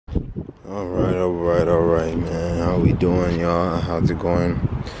All right, man. How we doing, y'all? How's it going?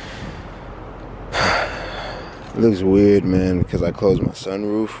 It looks weird, man, because I closed my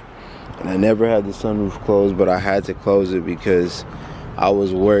sunroof. And I never had the sunroof closed, but I had to close it because I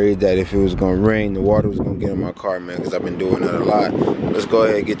was worried that if it was going to rain, the water was going to get in my car, man, because I've been doing that a lot. Let's go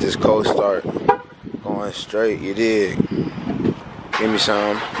ahead and get this cold start going straight. You dig? Give me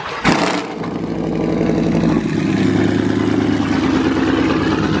some.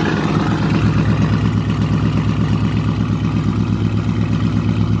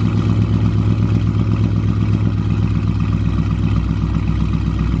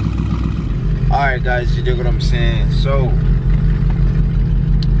 Alright guys, you dig what I'm saying? So,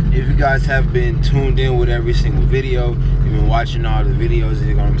 if you guys have been tuned in with every single video, you've been watching all the videos, you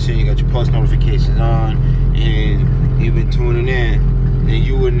dig what I'm saying? You got your post notifications on, and you've been tuning in, then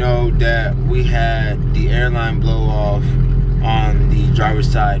you would know that we had the airline blow off on the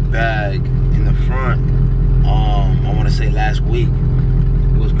driver's side bag in the front, I want to say last week.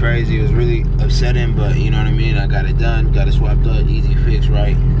 It was crazy, it was really upsetting, but you know what I mean? I got it done, got it swapped up, easy fix,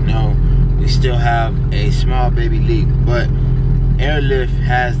 right? No. We still have a small baby leak, but Airlift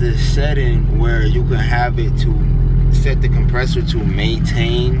has this setting where you can have it to set the compressor to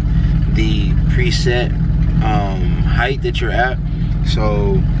maintain the preset height that you're at.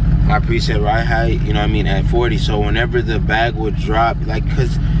 So my preset ride height, you know what I mean, at 40. So whenever the bag would drop, like,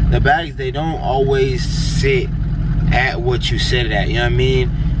 cause the bags, they don't always sit at what you set it at, you know what I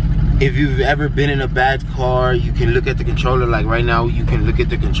mean? If you've ever been in a bad car, you can look at the controller. Like right now, you can look at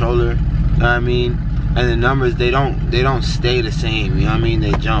the controller. You know what I mean? And the numbers, they don't stay the same. You know what I mean?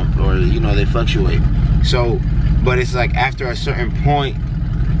 They jump, or you know, they fluctuate. So, but it's like after a certain point,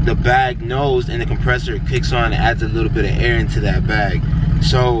 the bag knows, and the compressor kicks on and adds a little bit of air into that bag.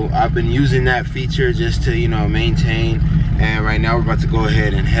 So I've been using that feature just to, you know, maintain. And right now we're about to go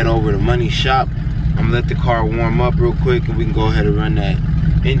ahead and head over to Money Shop. I'm gonna let the car warm up real quick, and we can go ahead and run that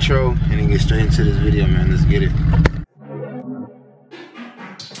intro and then get straight into this video, man. Let's get it.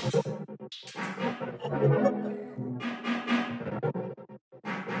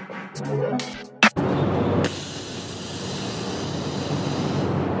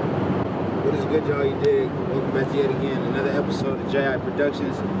 What is good, y'all? You dig? Welcome back to yet again another episode of JI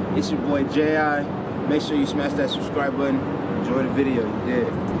Productions. It's your boy JI. Make sure you smash that subscribe button. Enjoy the video. You dig?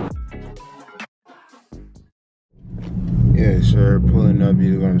 Yeah, sir, pulling up,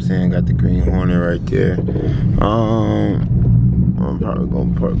 you know what I'm saying? Got the green Hornet right there. I'm probably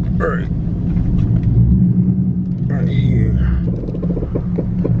gonna park right here.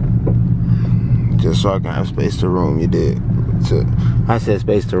 Just so I can have space to room, you did. I said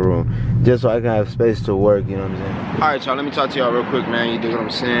space to room. Just so I can have space to work, you know what I'm saying? Alright, y'all, let me talk to y'all real quick, man. You dig what I'm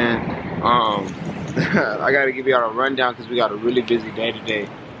saying? I gotta give y'all a rundown because we got a really busy day today.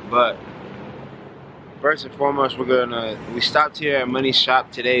 But first and foremost, we stopped here at Money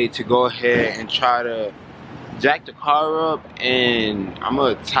Shop today to go ahead and try to jack the car up, and I'm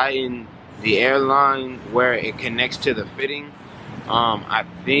gonna tighten the airline where it connects to the fitting. I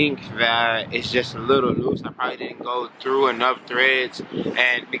think that it's just a little loose. I probably didn't go through enough threads,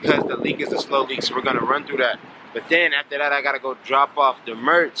 and because the leak is a slow leak, so we're gonna run through that. But then after that, I gotta go drop off the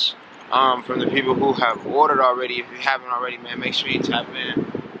merch from the people who have ordered already. If you haven't already, man, make sure you tap in.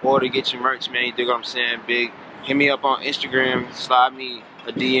 Order, get your merch, man. You dig what I'm saying? Big. Hit me up on Instagram, slide me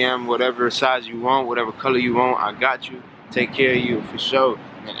a DM, whatever size you want, whatever color you want, I got you. Take care of you for sure.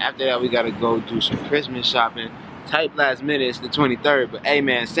 And after that, we gotta go do some Christmas shopping. Type last minute, it's the 23rd, but hey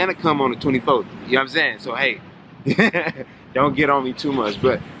man, Santa come on the 24th. You know what I'm saying? So hey, don't get on me too much,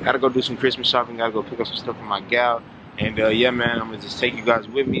 but gotta go do some Christmas shopping, gotta go pick up some stuff for my gal. And yeah man, I'm gonna just take you guys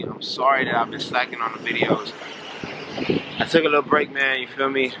with me. I'm sorry that I've been slacking on the videos. I took a little break, man, you feel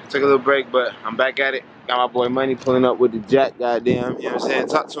me? I took a little break, but I'm back at it. Got my boy Money pulling up with the jack, goddamn. You know what I'm saying?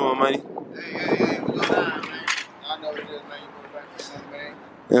 Talk to him, Money. Hey, what's going on, man? I know what it is, man. You go back to something, man.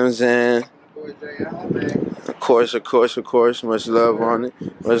 You know what I'm saying? Boy, JI, man. Of course. Much love on it.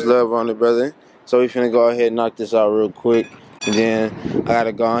 Much love on it, brother. So we finna go ahead and knock this out real quick. And then I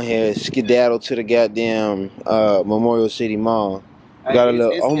gotta go ahead and skedaddle to the goddamn Memorial City Mall. Hey, Got a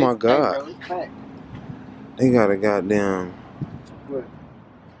little, oh my God. Hey, bro, They got a goddamn what?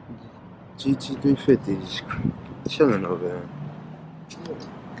 GT350 just chilling over there.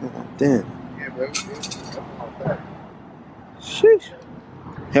 God damn. Yeah, bro. Sheesh.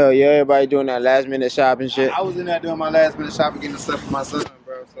 Hell yeah, everybody doing that last minute shopping shit. I was in there doing my last minute shopping, getting the stuff for my son,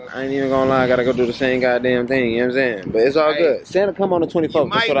 bro. So. I ain't even gonna lie, I gotta go do the same goddamn thing, you know what I'm saying? But it's all good. Santa come on the 24th,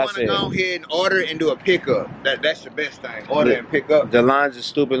 that's what I said. You might want to go ahead and order and do a pickup. That's your best thing. Order and pick up. The lines are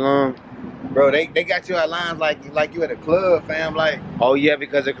stupid long. Bro, they got you at lines like you at a club, fam. Like, oh yeah,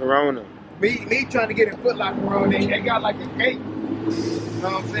 because of Corona. Me trying to get a Foot Locker room, they got like a gate. You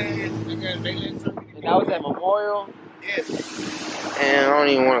know what I'm saying? They let me. And that was at Memorial? Yes. And I don't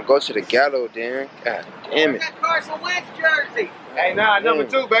even want to go to the gallows, then. God damn it. That Carson Wentz jersey. Hey, nah, number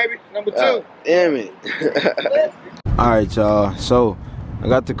 2, baby. Number 2. Damn it. Alright, y'all. So, I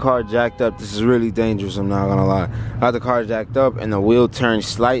got the car jacked up. This is really dangerous, I'm not gonna lie. I got the car jacked up and the wheel turned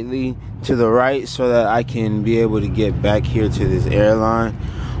slightly to the right so that I can be able to get back here to this airline.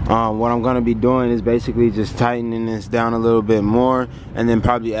 What I'm gonna be doing is basically just tightening this down a little bit more and then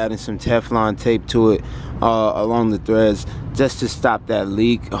probably adding some Teflon tape to it along the threads just to stop that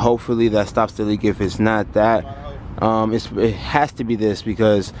leak. Hopefully that stops the leak. If it's not that, it has to be this,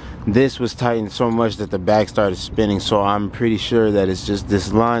 because this was tightened so much that the bag started spinning. So I'm pretty sure that it's just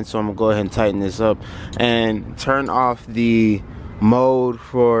this line. So I'm gonna go ahead and tighten this up and turn off the mode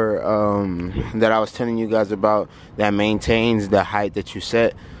for that I was telling you guys about, that maintains the height that you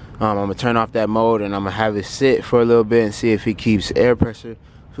set. I'm gonna turn off that mode and I'm gonna have it sit for a little bit and see if it keeps air pressure.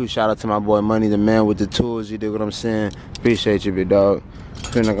 So shout out to my boy Money, the man with the tools. You dig what I'm saying? Appreciate you, big dog.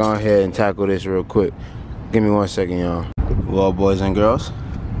 I'm gonna go ahead and tackle this real quick. Give me 1 second, y'all. Well, boys and girls,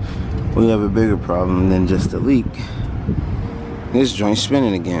 we have a bigger problem than just a leak. This joint's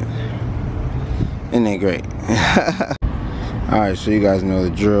spinning again. Isn't that great? Alright, so you guys know the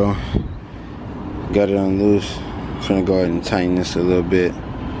drill. Got it on loose. I'm gonna go ahead and tighten this a little bit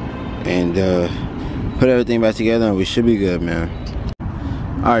and put everything back together and we should be good, man.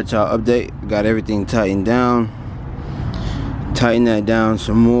 Alright, y'all, update. Got everything tightened down. Tighten that down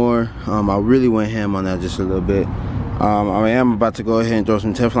some more. I really went ham on that just a little bit. I am about to go ahead and throw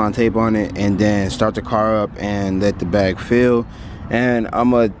some Teflon tape on it and then start the car up and let the bag fill. And I'm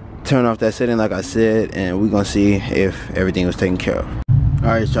gonna turn off that setting like I said, and we're gonna see if everything was taken care of.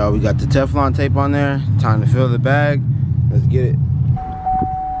 Alright, y'all, we got the Teflon tape on there. Time to fill the bag. Let's get it.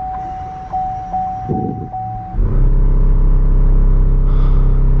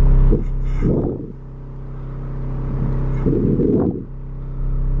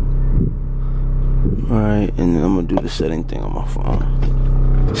 Alright, and then I'm gonna do the setting thing on my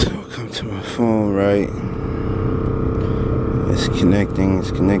phone. So come to my phone, right? It's connecting,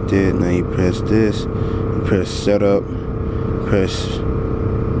 it's connected. Now you press this, you press setup, press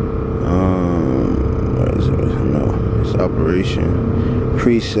what is it? No, it's operation.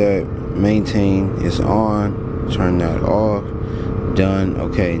 Preset, maintain, it's on, turn that off, done.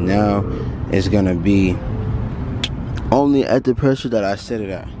 Okay, now it's gonna be only at the pressure that I set it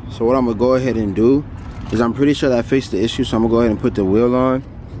at. So what I'm gonna go ahead and do is, I'm pretty sure that fixed the issue, so I'm gonna go ahead and put the wheel on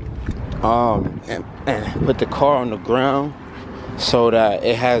and put the car on the ground so that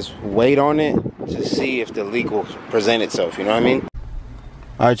it has weight on it to see if the leak will present itself, you know what I mean?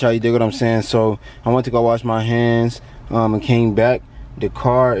 Alright, y'all, you dig what I'm saying? So I went to go wash my hands and came back. The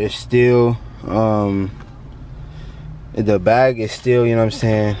car is still the bag is still, you know what I'm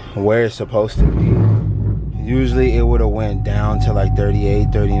saying, where it's supposed to be. Usually it would have went down to like 38,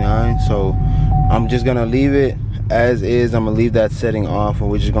 39. So I'm just gonna leave it as is. I'm gonna leave that setting off and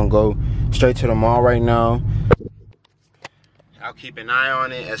we're just gonna go straight to the mall right now. I'll keep an eye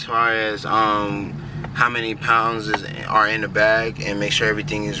on it as far as how many pounds are in the bag and make sure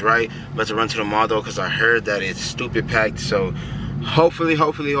everything is right. But to run to the mall though, because I heard that it's stupid packed. So hopefully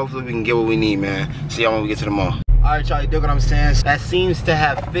we can get what we need, man. See y'all when we get to the mall. Alright, y'all, you dig what I'm saying? That seems to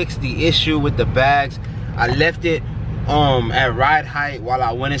have fixed the issue with the bags. I left it at ride height while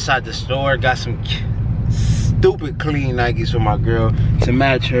I went inside the store. Got some stupid clean Nikes for my girl to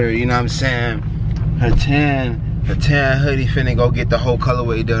match her, you know what I'm saying? Her tan hoodie. Finna go get the whole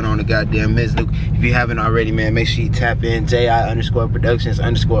colorway done on the goddamn Ms. Luke. If you haven't already, man, make sure you tap in JI_productions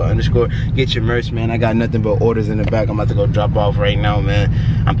 _ get your merch, man. I got nothing but orders in the back. I'm about to go drop off right now, man.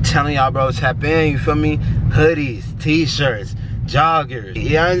 I'm telling y'all, bro, tap in, you feel me? Hoodies, t-shirts, joggers,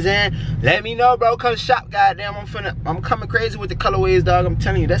 you know what I'm saying? Let me know, bro. Come shop, goddamn. I'm coming crazy with the colorways, dog. I'm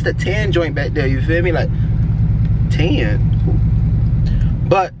telling you, that's the tan joint back there, you feel me? Like, tan.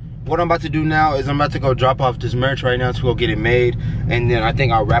 But what I'm about to do now is I'm about to go drop off this merch right now to go get it made, and then I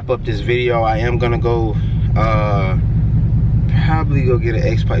think I'll wrap up this video. I am gonna go probably go get an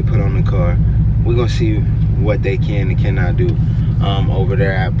X-pipe put on the car. We're gonna see what they can and cannot do over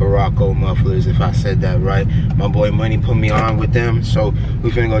there at Baracco Mufflers, if I said that right. My boy Money put me on with them, so we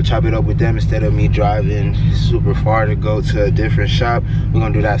finna go chop it up with them instead of me driving super far to go to a different shop. We're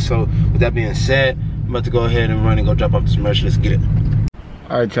gonna do that. So with that being said, I'm about to go ahead and run and go drop off this merch. Let's get it.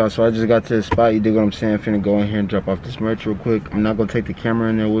 Alright, y'all, so I just got to the spot, you dig what I'm saying? Finna go in here and drop off this merch real quick. I'm not gonna take the camera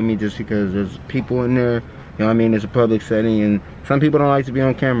in there with me just because there's people in there, you know what I mean? It's a public setting and some people don't like to be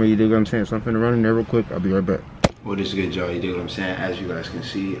on camera, you dig what I'm saying? So I'm finna run in there real quick. I'll be right back. What is good, y'all? You dig what I'm saying? As you guys can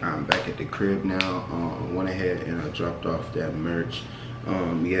see, I'm back at the crib now. Went ahead and I dropped off that merch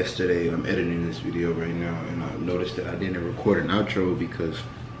yesterday. I'm editing this video right now, and I noticed that I didn't record an outro because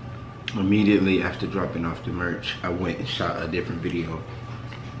immediately after dropping off the merch, I went and shot a different video.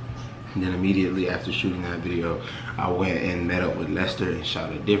 And then immediately after shooting that video, I went and met up with Lester and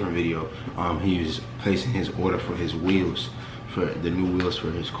shot a different video. He was placing his order for his wheels, for the new wheels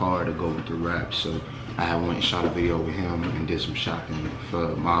for his car to go with the wrap. So I went and shot a video with him and did some shopping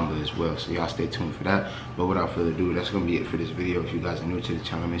for Mamba as well. So y'all stay tuned for that. But without further ado, that's gonna be it for this video. If you guys are new to the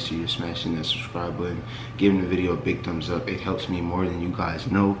channel, make sure you're smashing that subscribe button, giving the video a big thumbs up. It helps me more than you guys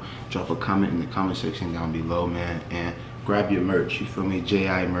know. Drop a comment in the comment section down below, man, and grab your merch. You feel me?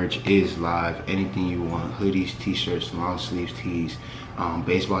 JI merch is live. Anything you want: hoodies, t-shirts, long sleeves tees.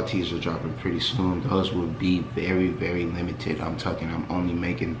 Baseball tees are dropping pretty soon. Those will be very, very limited. I'm only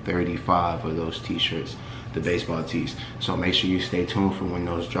making 35 of those t-shirts, the baseball tees. So make sure you stay tuned for when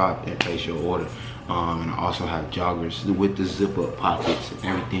those drop and place your order. And I also have joggers with the zip-up pockets and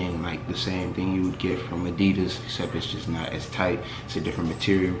everything, like the same thing you would get from Adidas, except it's just not as tight. It's a different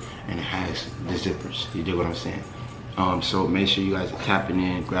material and it has the zippers. You dig what I'm saying? So make sure you guys are tapping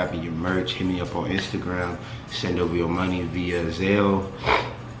in, grabbing your merch. Hit me up on Instagram, send over your money via Zelle,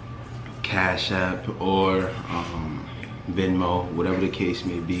 Cash App, or Venmo, whatever the case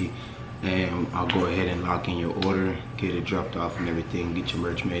may be, and I'll go ahead and lock in your order, get it dropped off and everything, get your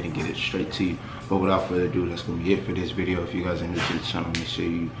merch made and get it straight to you. But without further ado, that's gonna be it for this video. If you guys are new to the channel, make sure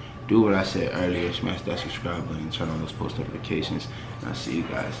you do what I said earlier, smash that subscribe button, turn on those post notifications, and I'll see you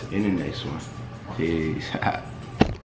guys in the next one. Peace.